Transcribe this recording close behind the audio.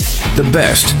The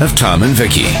best of Tom and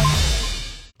Vicki.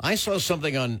 I saw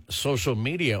something on social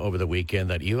media over the weekend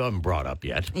that you haven't brought up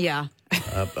yet. Yeah.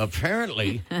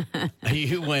 Apparently,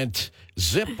 you went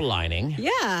zip lining.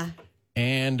 Yeah.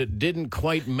 And didn't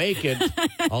quite make it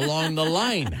along the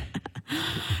line.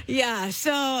 Yeah,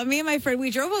 so me and my friend,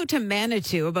 we drove out to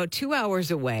Manitou, about 2 hours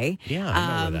away. Yeah, I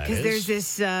know where that is. Because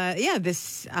there's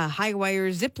this high wire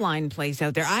zip line place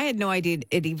out there. I had no idea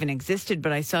it even existed,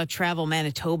 but I saw Travel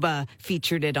Manitoba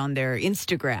featured it on their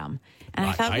Instagram. And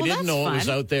I thought, well, didn't know fun. It was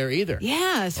out there either.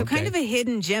 Yeah, so kind of a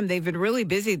hidden gem. They've been really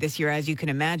busy this year, as you can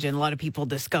imagine. A lot of people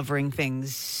discovering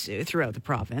things throughout the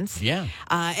province. Yeah.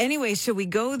 Anyway, so we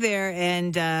go there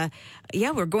and,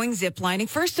 we're going zip lining.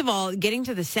 First of all, getting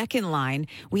to the second line,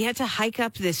 we had to hike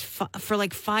up this for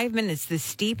like 5 minutes, this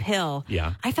steep hill.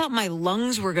 Yeah. I thought my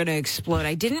lungs were going to explode.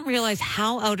 I didn't realize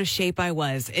how out of shape I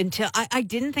was until I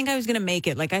didn't think I was going to make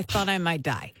it. Like I thought I might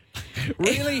die.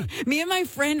 Really? Me and my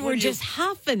friend were just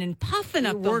huffing and puffing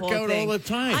up the whole thing. You work out all the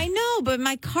time. I know, but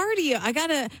my cardio, I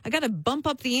gotta bump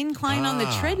up the incline on the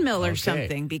treadmill or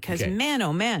something because man,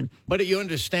 oh man. But you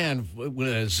understand,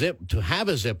 with to have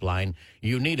a zip line,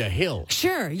 you need a hill.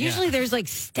 Sure. Usually there's like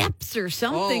steps or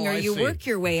something, or you work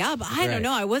your way up. I don't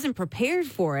know. I wasn't prepared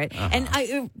for it. And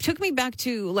it took me back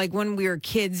to like when we were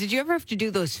kids. Did you ever have to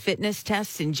do those fitness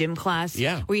tests in gym class?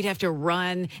 Yeah. Where you'd have to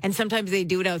run, and sometimes they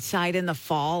do it outside in the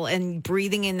fall, and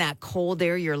breathing in that cold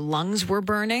air, your lungs were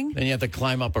burning. Then you have to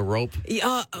climb up a rope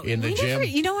in the gym.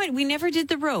 You know what? We never did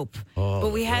the rope,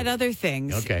 but we had other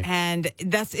things. Okay. And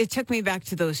it took me back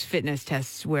to those fitness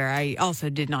tests where I also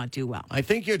did not do well. I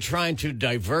think you're trying to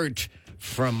divert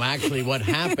from actually what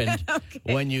happened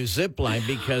when you zip line,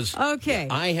 because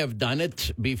I have done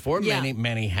it before.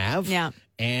 Many have. Yeah.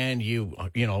 And you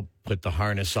put the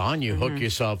harness on, you hook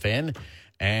yourself in,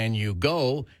 and you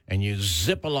go and you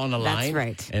zip along the line. That's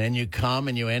right. And then you come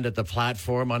and you end at the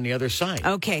platform on the other side.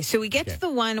 Okay, so we get to the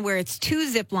one where it's 2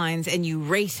 zip lines and you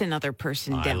race another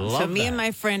person down. So me and my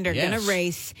friend are going to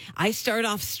race. I start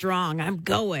off strong.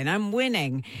 I'm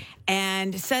winning.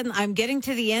 And suddenly I'm getting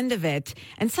to the end of it.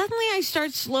 And suddenly I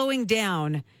start slowing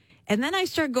down. And then I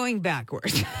start going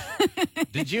backwards.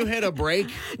 Did you hit a brake?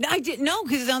 I didn't. No,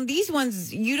 because on these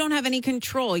ones you don't have any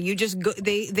control. You just go.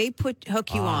 They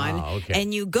hook you on,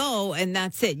 and you go, and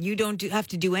that's it. You don't have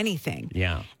to do anything.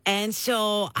 Yeah. And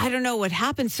so I don't know what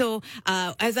happened. So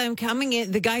as I'm coming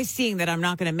in, the guy's seeing that I'm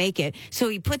not going to make it, so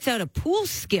he puts out a pool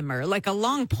skimmer, like a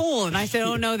long pole, and I said,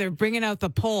 "Oh no, they're bringing out the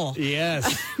pole."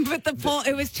 Yes. But the pole,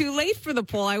 it was too late for the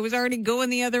pole. I was already going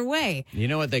the other way. You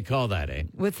know what they call that, eh?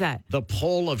 What's that? The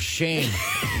pole of shame.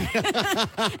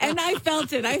 And I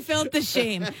felt it. I felt the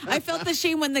shame. I felt the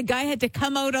shame when the guy had to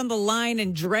come out on the line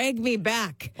and drag me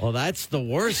back. Well, that's the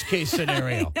worst case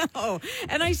scenario. I know.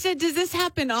 And I said, "Does this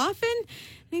happen often?"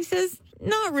 And he says,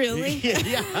 "Not really."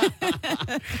 Yeah.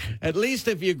 At least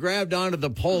if you grabbed onto the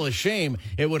pole of shame,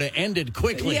 it would have ended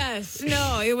quickly. Yes.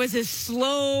 No, it was a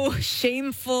slow,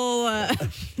 shameful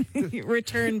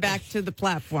return back to the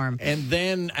platform. And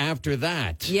then after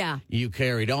that, you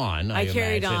carried on. I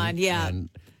carried on, and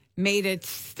made it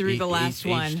through the last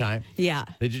one. Each time? Yeah.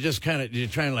 Did you just kind of, you're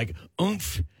trying to like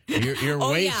oomph your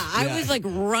weight? Yeah. I was like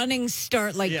running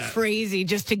crazy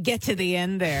just to get to the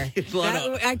end there.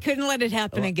 I couldn't let it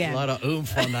happen again. A lot of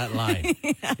oomph on that line.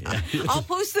 I'll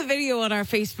post the video on our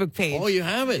Facebook page. Oh, you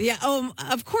have it? Yeah.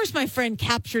 Of course, my friend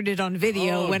captured it on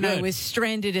video when I was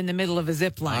stranded in the middle of a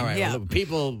zip line. All right. Yeah. Well,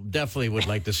 people definitely would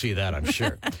like to see that, I'm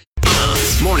sure.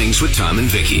 Mornings with Tom and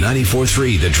Vicki.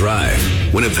 94.3 The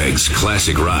Drive. Winnipeg's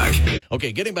classic rock.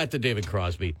 Okay, getting back to David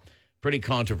Crosby. Pretty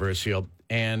controversial.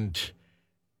 And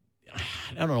I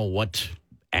don't know what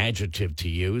adjective to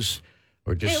use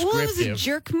or descriptive. It was a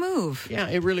jerk move. Yeah,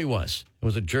 it really was. It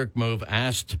was a jerk move.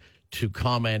 Asked to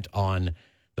comment on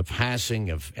the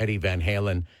passing of Eddie Van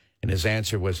Halen, and his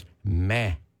answer was,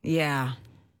 meh. Yeah.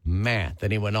 Meh. Then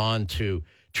he went on to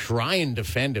try and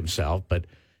defend himself, but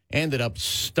ended up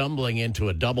stumbling into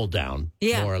a double down,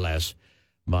 more or less,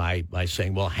 by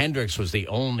saying, well, Hendrix was the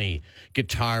only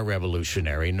guitar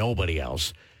revolutionary, nobody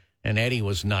else. And Eddie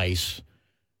was nice,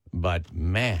 but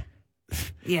meh.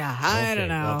 Yeah, I don't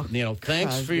know. Well,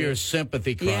 thanks Crosby. for your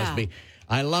sympathy, Crosby. Yeah.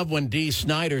 I love when Dee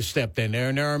Snider stepped in there,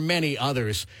 and there are many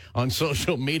others on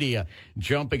social media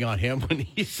jumping on him when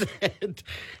he said,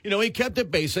 he kept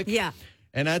it basic. Yeah.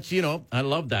 And that's, I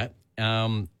love that.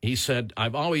 He said,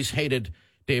 I've always hated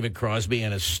David Crosby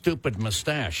and a stupid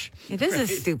mustache. It is a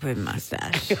stupid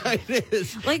mustache. It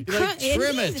is. Like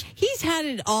trim it. He's had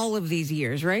it all of these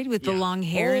years, right? With the long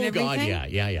hair and everything. Oh, God,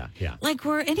 yeah. Like,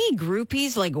 were any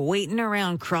groupies, like, waiting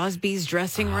around Crosby's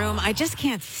dressing room? I just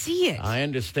can't see it. I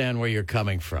understand where you're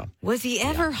coming from. Was he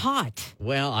ever hot?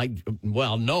 Well,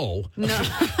 no. No.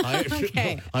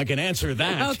 Okay. I can answer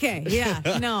that. Okay,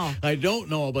 yeah, no. I don't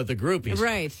know about the groupies.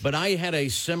 Right. But I had a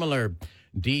similar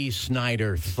D.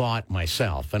 Snyder thought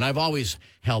myself, and I've always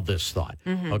held this thought.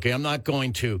 Mm-hmm. Okay, I'm not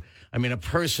going to, a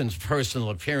person's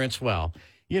personal appearance, well,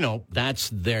 that's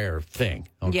their thing,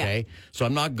 okay? Yeah. So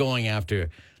I'm not going after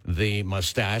the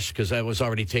mustache because that was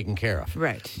already taken care of.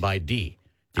 Right. By D.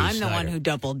 I'm Snyder. The one who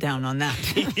doubled down on that.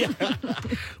 Yeah.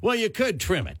 Well, you could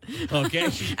trim it, okay?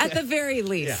 At the very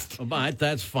least. Yeah, but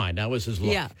that's fine. That was his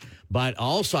look. Yeah. But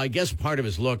also, I guess part of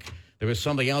his look, there was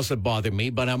something else that bothered me,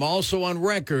 but I'm also on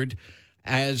record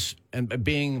as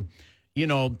being,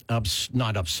 not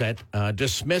upset,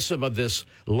 dismissive of this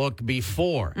look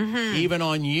before, even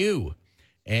on you.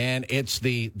 And it's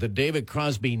the David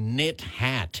Crosby knit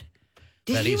hat.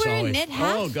 Did he wear a knit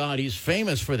hat? Oh, God, he's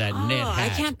famous for that knit hat. I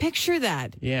can't picture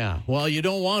that. Yeah, well, you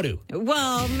don't want to.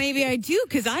 Well, maybe I do,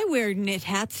 because I wear knit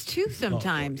hats, too,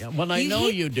 sometimes. Oh, yeah. Well, I know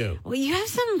you do. Well, you have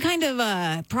some kind of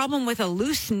a problem with a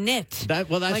loose knit. That's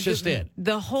like just it.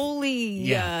 The holy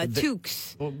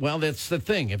toques. Well, that's the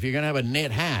thing. If you're going to have a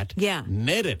knit hat,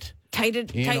 knit it. Tighten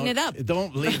it up.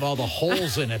 Don't leave all the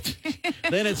holes in it.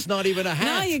 Then it's not even a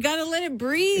hat. No, you got to let it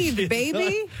breathe,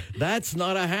 baby. That's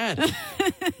not a hat.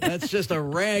 That's just a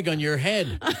rag on your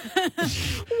head.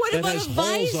 What about a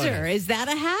visor? Is that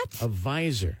a hat? A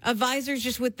visor. A visor is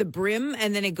just with the brim,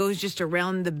 and then it goes just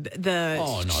around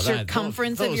the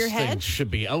circumference of your head? Those things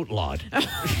should be outlawed.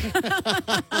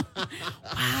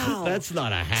 Wow. That's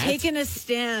not a hat. Taking a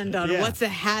stand on what's a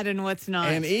hat and what's not.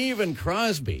 And even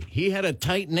Crosby, he had a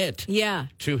tight knit. Yeah.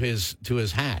 To his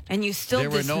hat. And you still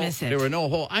dismiss it. There were no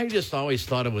holes. I just always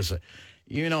thought it was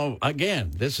again,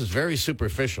 this is very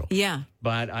superficial. Yeah.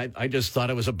 But I just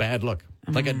thought it was a bad look.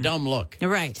 Like a dumb look.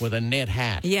 Right. With a knit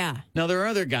hat. Yeah. Now, there are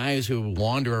other guys who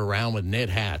wander around with knit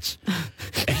hats.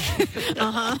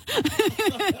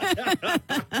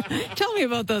 Tell me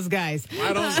about those guys.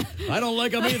 I don't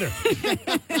like them either.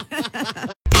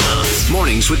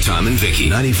 Mornings with Tom and Vicki.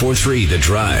 94.3 The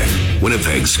Drive.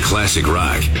 Winnipeg's classic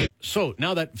rock. So,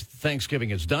 now that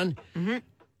Thanksgiving is done,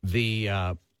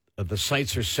 the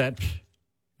sights are set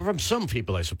from some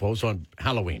people, I suppose, on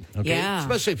Halloween. Okay? Yeah.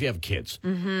 Especially if you have kids.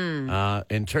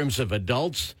 In terms of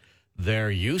adults,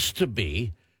 there used to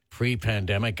be,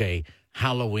 pre-pandemic, a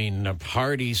Halloween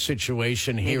party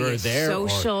situation here or there.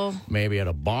 Social. Or maybe at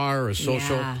a bar or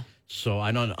social. Yeah. So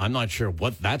I'm not sure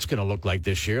what that's going to look like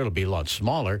this year. It'll be a lot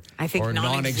smaller. I think or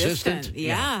non-existent.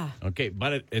 Yeah. Okay,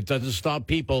 but it doesn't stop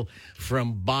people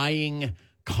from buying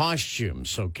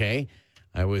costumes, okay?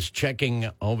 I was checking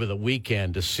over the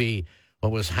weekend to see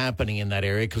what was happening in that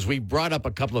area because we brought up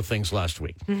a couple of things last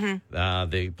week.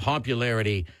 The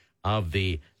popularity of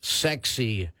the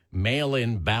sexy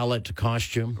mail-in ballot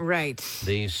costume. Right.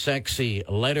 The sexy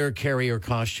letter carrier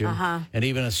costume. And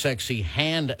even a sexy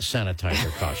hand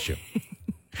sanitizer costume.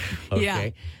 Okay. Yeah.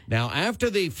 Now, after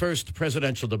the first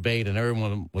presidential debate and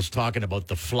everyone was talking about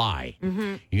the fly,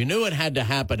 you knew it had to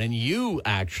happen. And you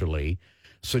actually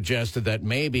suggested that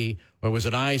maybe, or was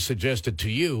it I suggested to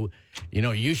you,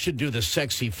 you should do the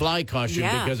sexy fly costume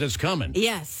because it's coming.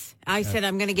 Yes. I said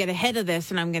I'm going to get ahead of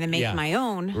this and I'm going to make my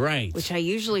own. Right. Which I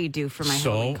usually do for my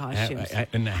Halloween costumes.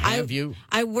 And have you?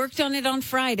 I worked on it on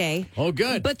Friday. Oh,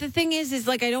 good. But the thing is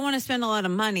like I don't want to spend a lot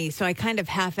of money, so I kind of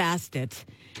half-assed it.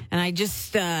 And I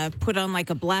just put on like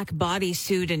a black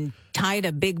bodysuit and tied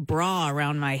a big bra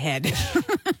around my head.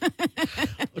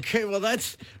 Okay, well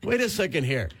wait a second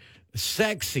here.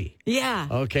 Sexy. Yeah.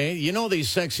 Okay. These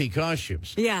sexy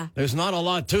costumes. Yeah. There's not a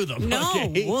lot to them. No.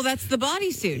 Okay? Well, that's the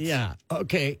bodysuit. Yeah.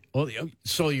 Okay. Well,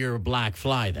 so you're a black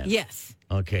fly then? Yes.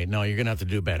 Okay. No, you're going to have to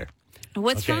do better.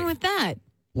 What's wrong with that?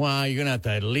 Well, you're going to have to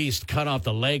at least cut off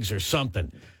the legs or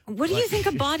something. What do you think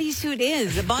a bodysuit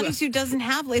is? A bodysuit doesn't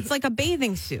have, it's like a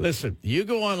bathing suit. Listen, you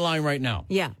go online right now.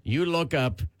 Yeah. You look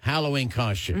up Halloween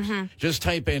costumes. Just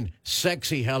type in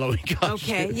sexy Halloween costumes.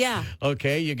 Okay, yeah.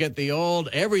 Okay, you get the old,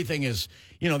 everything is,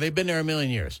 they've been there a million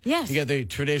years. Yes. You get the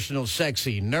traditional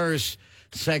sexy nurse,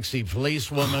 sexy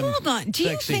policewoman. Hold on. Do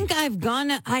you think I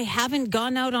haven't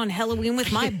gone out on Halloween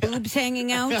with my boobs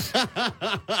hanging out? Is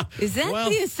that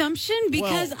the assumption?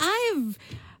 Because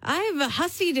I've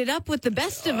hussied it up with the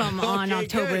best of them on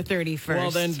October 31st. Well,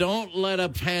 then don't let a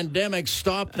pandemic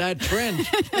stop that trend.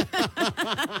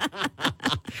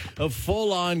 A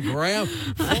full-on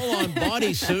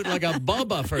bodysuit like a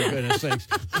Bubba, for goodness sakes.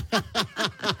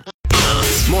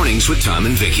 Mornings with Tom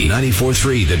and Vicki.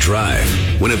 94.3 The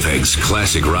Drive. Winnipeg's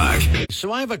classic rock.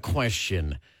 So I have a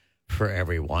question for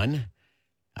everyone.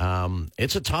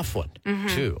 It's a tough one,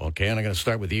 too, okay? And I'm going to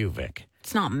start with you, Vic.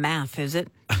 It's not math, is it?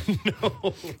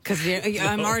 No. Because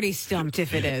I'm already stumped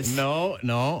if it is. No.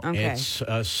 Okay. It's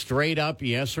straight up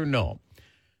yes or no.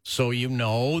 So you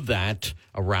know that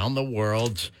around the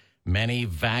world, many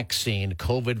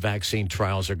COVID vaccine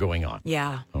trials are going on.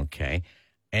 Yeah. Okay.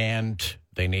 And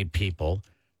they need people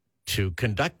to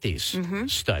conduct these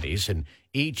studies. And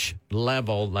each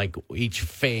level, like each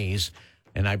phase,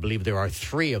 and I believe there are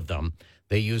 3 of them,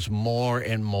 they use more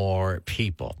and more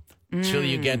people. Until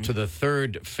you get to the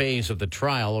third phase of the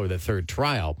trial or the third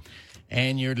trial,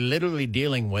 and you're literally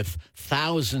dealing with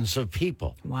thousands of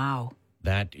people. Wow.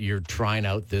 That you're trying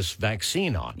out this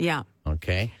vaccine on. Yeah.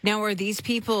 Okay. Now, are these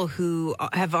people who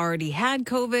have already had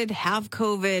COVID, have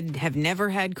COVID, have never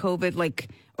had COVID,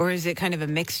 or is it kind of a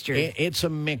mixture? It's a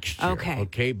mixture. Okay.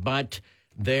 Okay. But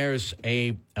there's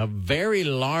a very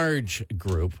large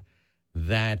group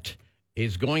that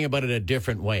is going about it a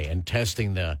different way and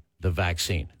testing the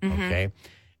vaccine. Okay.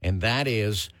 And that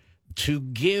is to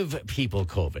give people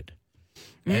COVID.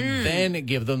 And then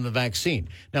give them the vaccine.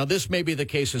 Now, this may be the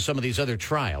case in some of these other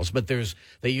trials, but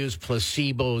they use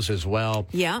placebos as well.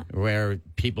 Yeah. Where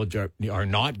people are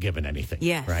not given anything.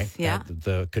 Yes. Right? Yeah.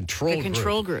 The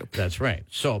control group. That's right.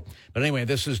 So, but anyway,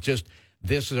 this is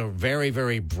a very,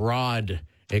 very broad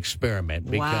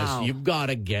experiment because we've got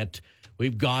to get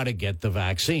the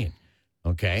vaccine.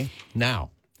 Okay. Now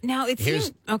it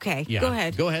seems okay. Yeah, go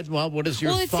ahead. Go ahead. Well, what is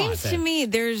your thought? Well, it seems to me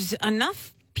there's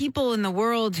enough people in the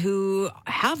world who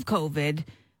have COVID.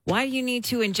 Why do you need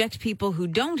to inject people who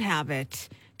don't have it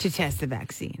to test the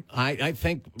vaccine? I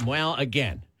think, well,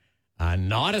 again,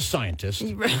 not a scientist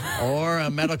or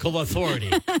a medical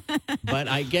authority, but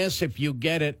I guess if you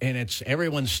get it and it's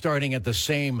everyone's starting at the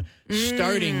same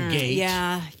starting gate,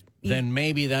 then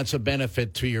maybe that's a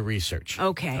benefit to your research.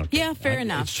 Okay. Yeah, fair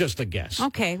enough. It's just a guess.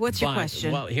 Okay, what's your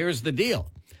question? Well, here's the deal.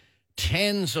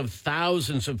 Tens of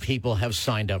thousands of people have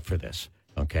signed up for this.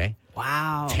 Okay.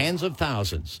 Wow. Tens of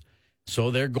thousands.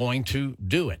 So they're going to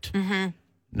do it.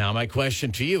 Now, my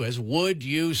question to you is, would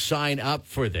you sign up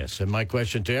for this? And my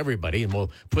question to everybody, and we'll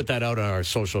put that out on our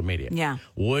social media. Yeah.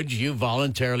 Would you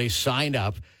voluntarily sign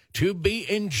up to be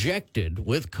injected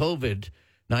with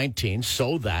COVID-19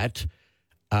 so that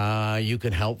you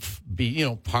can help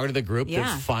be, part of the group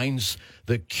that finds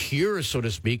the cure, so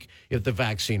to speak, if the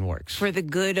vaccine works? For the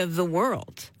good of the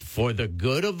world. For the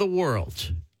good of the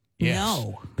world. Yes.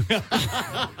 No.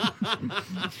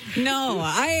 No,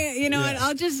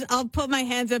 I'll put my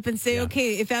hands up and say,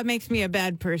 okay, if that makes me a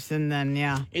bad person, then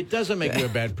yeah. It doesn't make you a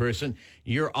bad person.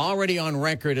 You're already on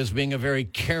record as being a very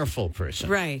careful person.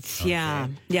 Right. Okay. Yeah.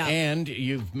 Yeah. And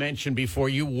you've mentioned before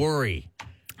you worry.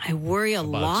 I worry a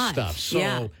lot. Stuff.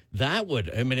 So that would,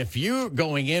 if you're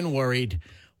going in worried,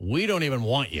 we don't even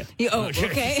want you.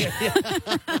 Okay.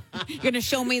 You're going to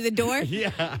show me the door?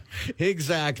 Yeah,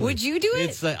 exactly. Would you do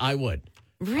it? I would.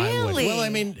 Really? I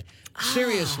would. Well,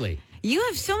 seriously. You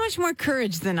have so much more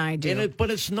courage than I do.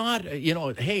 But it's not,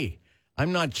 hey,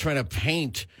 I'm not trying to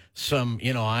paint some,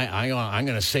 I'm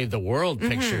going to save the world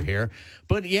picture here.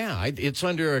 But it's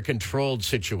under a controlled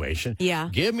situation. Yeah.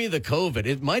 Give me the COVID.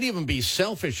 It might even be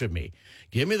selfish of me.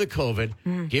 Give me the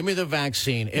COVID. Give me the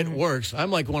vaccine. It works.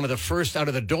 I'm like one of the first out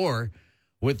of the door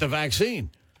with the vaccine.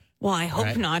 Well, I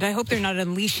hope not. I hope they're not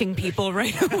unleashing people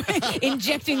right away,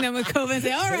 injecting them with COVID and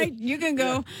say, all right, you can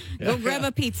go grab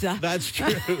a pizza. That's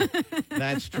true.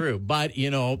 That's true. But,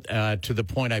 to the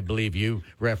point I believe you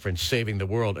referenced saving the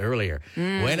world earlier,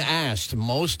 when asked,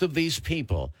 most of these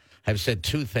people have said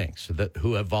 2 things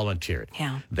who have volunteered.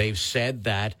 Yeah. They've said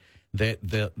that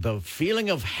the feeling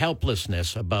of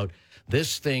helplessness about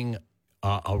this thing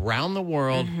around the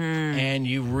world, and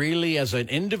you really, as an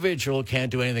individual,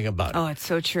 can't do anything about it. Oh, it's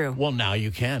so true. Well, now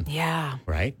you can. Yeah.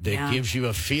 Right? That gives you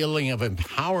a feeling of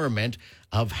empowerment,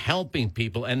 of helping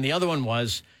people. And the other one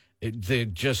was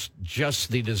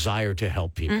just the desire to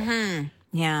help people. Yeah.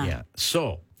 Yeah.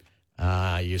 So,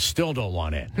 you still don't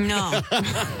want in. No.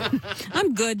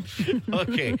 I'm good.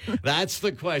 Okay. That's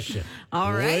the question.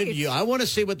 All right. I want to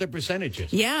see what the percentage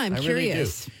is. Yeah, I'm curious. Really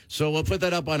do. So we'll put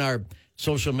that up on our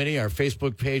social media, our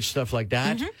Facebook page, stuff like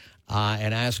that,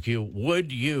 and ask you, would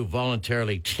you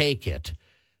voluntarily take it,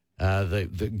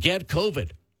 get COVID?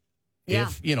 Yeah.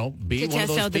 If, be to one of those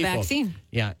test out the people. vaccine.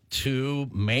 Yeah, to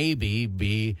maybe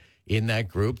be in that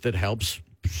group that helps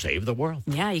save the world.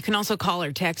 Yeah, you can also call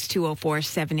or text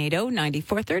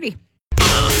 204-780-9430.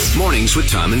 Mornings with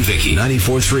Tom and Vicki.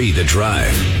 94.3 The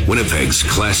Drive. Winnipeg's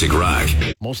classic rock.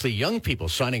 Mostly young people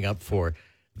signing up for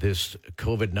this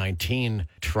COVID-19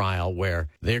 trial where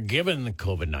they're given the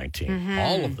COVID-19,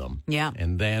 all of them. Yeah.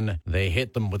 And then they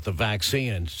hit them with the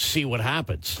vaccine and see what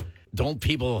happens. Don't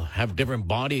people have different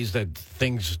bodies that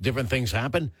different things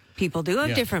happen? People do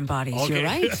have different bodies. Okay. You're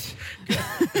right.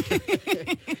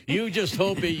 You just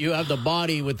hope that you have the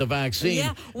body with the vaccine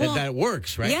that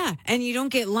works, right? Yeah, and you don't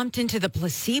get lumped into the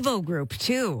placebo group,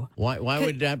 too. Why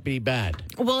would that be bad?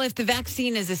 Well, if the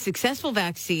vaccine is a successful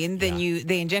vaccine, then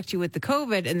they inject you with the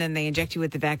COVID, and then they inject you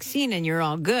with the vaccine, and you're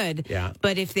all good. Yeah.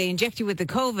 But if they inject you with the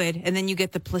COVID, and then you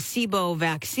get the placebo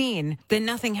vaccine, then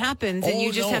nothing happens, and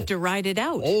you just have to ride it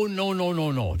out. Oh, no.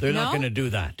 They're not going to do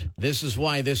that. This is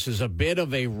why this is a bit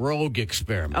of a rogue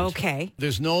experiment. Okay.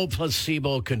 There's no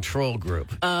placebo control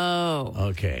group. Oh.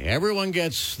 Okay. Everyone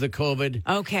gets the COVID.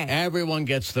 Okay. Everyone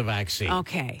gets the vaccine.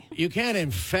 Okay. You can't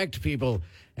infect people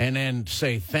and then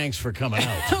say, thanks for coming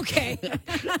out. Okay.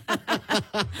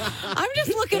 I'm just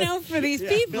looking out for these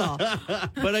people.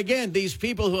 But again, these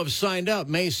people who have signed up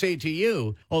may say to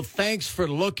you, oh, thanks for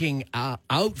looking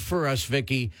out for us,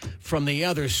 Vicki, from the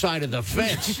other side of the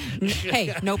fence.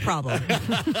 Hey, no problem.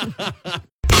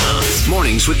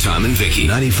 Mornings with Tom and Vicki.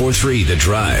 94.3 The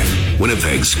Drive.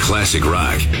 Winnipeg's classic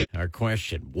rock. Our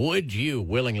question, would you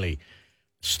willingly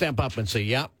step up and say,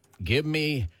 yep, give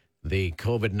me the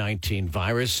COVID-19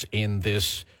 virus in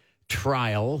this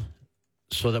trial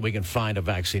so that we can find a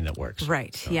vaccine that works?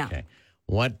 Right, yeah. Okay.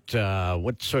 What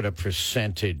sort of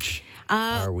percentage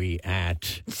are we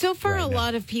at? So far, a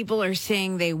lot of people are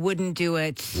saying they wouldn't do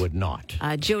it. Would not.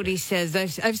 Jody says,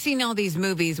 I've seen all these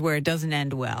movies where it doesn't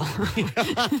end well.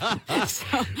 I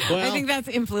think that's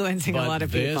influencing a lot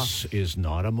of people. This is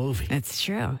not a movie. That's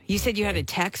true. You said you had a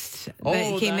text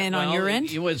that came in on your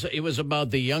end? It was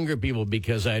about the younger people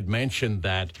because I had mentioned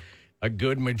that a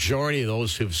good majority of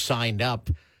those who've signed up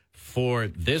for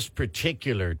this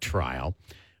particular trial,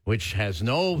 which has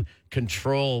no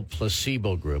control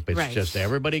placebo group. It's just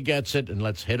everybody gets it, and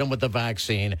let's hit them with the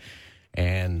vaccine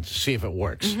and see if it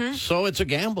works. So it's a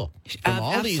gamble from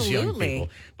all these young people.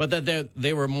 But that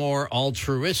they were more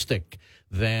altruistic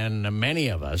than many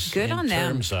of us in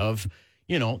terms of,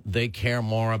 they care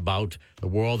more about the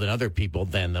world and other people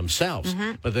than themselves.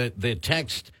 But the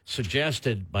text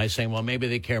suggested by saying, well, maybe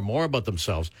they care more about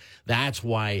themselves. That's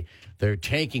why they're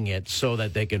taking it so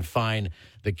that they can find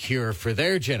the cure for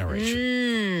their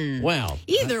generation. Well,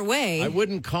 either way, I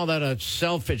wouldn't call that a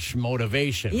selfish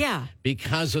motivation. Yeah.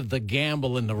 Because of the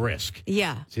gamble and the risk.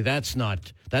 Yeah. See, that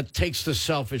takes the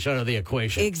selfish out of the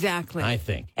equation. Exactly. I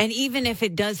think. And even if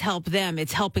it does help them,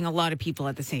 it's helping a lot of people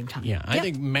at the same time. Yeah. I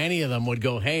think many of them would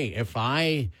go, hey, if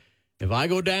I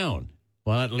go down,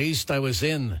 well, at least I was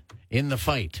in the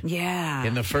fight. Yeah.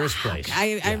 In the first place.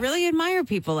 I really admire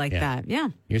people like that. Yeah.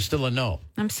 You're still a no.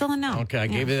 I'm still a no. Okay, I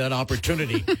gave you that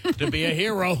opportunity to be a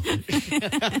hero.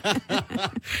 The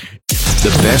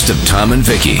best of Tom and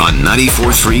Vicki on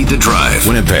 94.3 The Drive.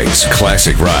 Winnipeg's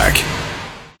classic rock.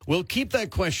 We'll keep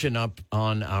that question up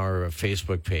on our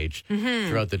Facebook page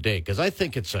throughout the day because I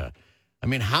think it's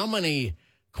how many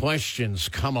questions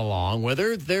come along,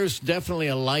 whether there's definitely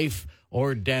a life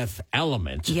or death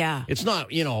element. Yeah. It's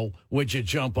not, would you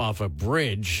jump off a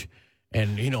bridge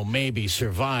and, maybe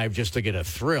survive just to get a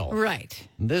thrill. Right.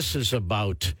 This is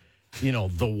about,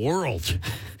 the world.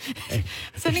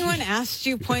 Has anyone asked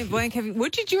you point blank,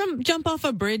 would you jump off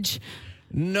a bridge?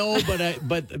 No,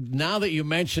 but now that you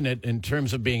mention it in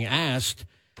terms of being asked,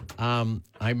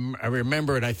 I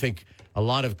remember it. I think a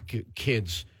lot of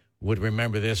kids would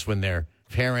remember this when their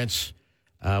parents,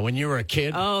 when you were a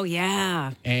kid. Oh,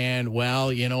 yeah. And,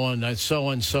 and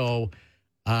so-and-so,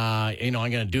 I'm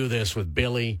going to do this with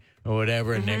Billy or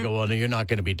whatever. And they go, well, no, you're not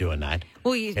going to be doing that.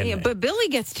 Well, but Billy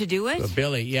gets to do it. But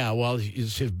Billy, yeah. Well,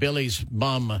 if Billy's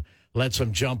mom lets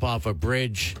him jump off a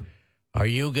bridge, are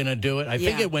you going to do it? I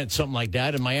think it went something like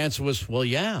that. And my answer was, well,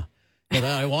 yeah. But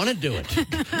I want to do it.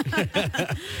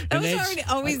 That was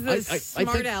always the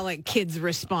smart aleck kid's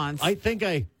response. I think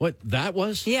that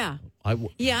was? Yeah.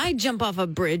 I'd jump off a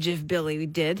bridge if Billy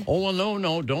did. Oh, well,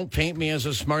 no. Don't paint me as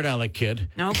a smart aleck kid.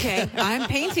 Okay. I'm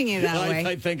painting you that way.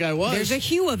 I think I was. There's a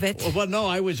hue of it. Well, but no,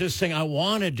 I was just saying I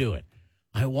want to do it.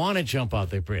 I want to jump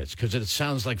off the bridge because it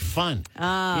sounds like fun, into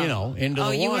the water.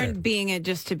 Oh, you weren't being it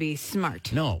just to be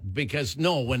smart. No, because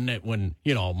when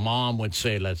mom would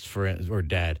say, or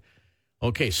dad,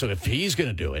 okay, so if he's going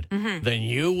to do it, then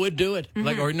you would do it?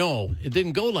 Or no, it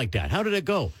didn't go like that. How did it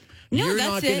go? No, you're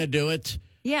not going to do it.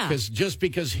 Yeah.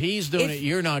 Because he's doing it,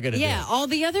 you're not going to do it. Yeah, all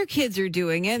the other kids are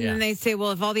doing it. And then they say, well,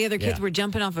 if all the other kids were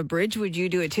jumping off a bridge, would you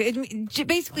do it too?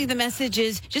 Basically, the message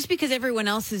is just because everyone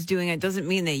else is doing it doesn't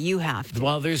mean that you have to.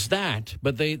 Well, there's that.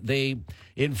 But they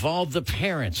involved the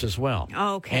parents as well.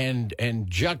 Okay. And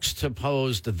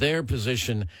juxtaposed their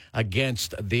position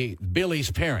against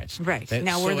Billy's parents. Right.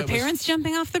 Now, were the parents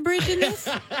jumping off the bridge in this?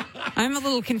 I'm a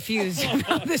little confused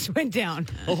how this went down.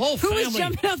 The whole family. Who was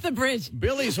jumping off the bridge?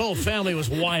 Billy's whole family was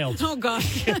wild. Oh,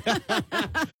 gosh.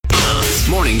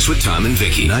 Mornings with Tom and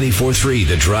Vicki. 94.3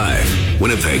 The Drive.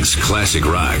 Winnipeg's classic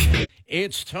rock.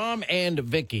 It's Tom and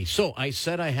Vicki. So I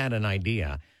said I had an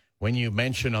idea when you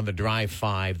mentioned on the Drive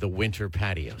 5 the winter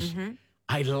patios. Mm-hmm.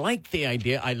 I like the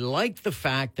idea. I like the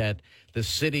fact that the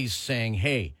city's saying,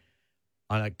 hey,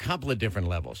 on a couple of different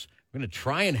levels, we're going to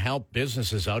try and help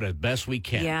businesses out as best we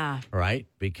can. Yeah. Right?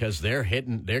 Because they're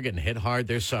getting hit hard.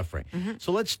 They're suffering. Mm-hmm.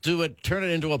 So let's do it, turn it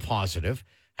into a positive.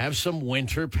 Have some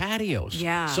winter patios.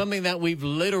 Yeah. Something that we've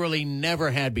literally never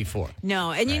had before.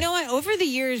 No. And you know what? Over the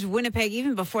years, Winnipeg,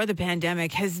 even before the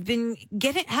pandemic, has been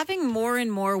having more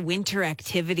and more winter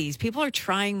activities. People are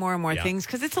trying more and more things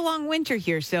because it's a long winter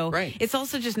here. So it's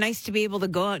also just nice to be able to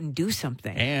go out and do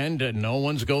something. And no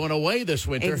one's going away this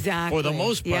winter. Exactly. For the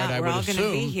most part, I would assume. We're all going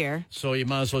to be here. So you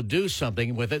might as well do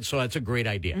something with it. So that's a great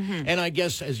idea. Mm-hmm. And I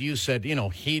guess, as you said,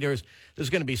 heaters,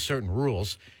 there's going to be certain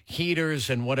rules. Heaters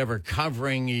and whatever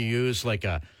covering you use, like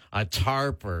a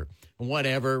tarp or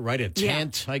whatever, right? A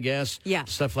tent, I guess. Yeah.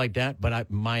 Stuff like that.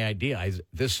 But my idea is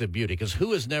this is a beauty because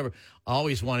who has never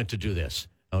always wanted to do this?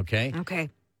 Okay. Okay.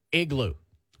 Igloo.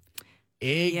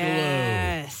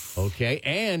 Yes. Okay.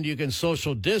 And you can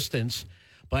social distance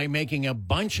by making a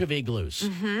bunch of igloos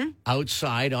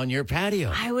outside on your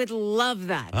patio. I would love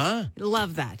that. Huh?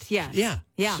 Love that. Yes.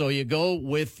 Yeah. So you go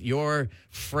with your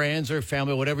friends or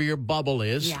family, whatever your bubble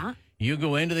is. Yeah. You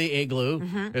go into the igloo.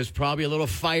 Mm-hmm. There's probably a little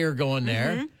fire going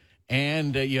there. Mm-hmm.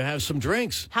 And you have some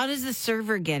drinks. How does the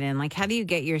server get in? Like, how do you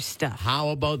get your stuff? How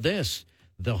about this?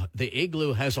 The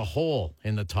igloo has a hole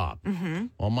in the top. Mm-hmm.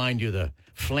 Well, mind you, the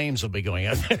flames will be going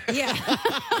out there. Yeah.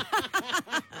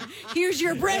 Here's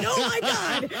your bread. Oh, my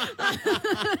God.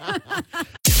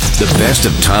 The best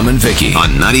of Tom and Vicki on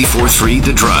 94.3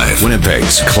 The Drive.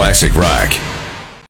 Winnipeg's classic rock.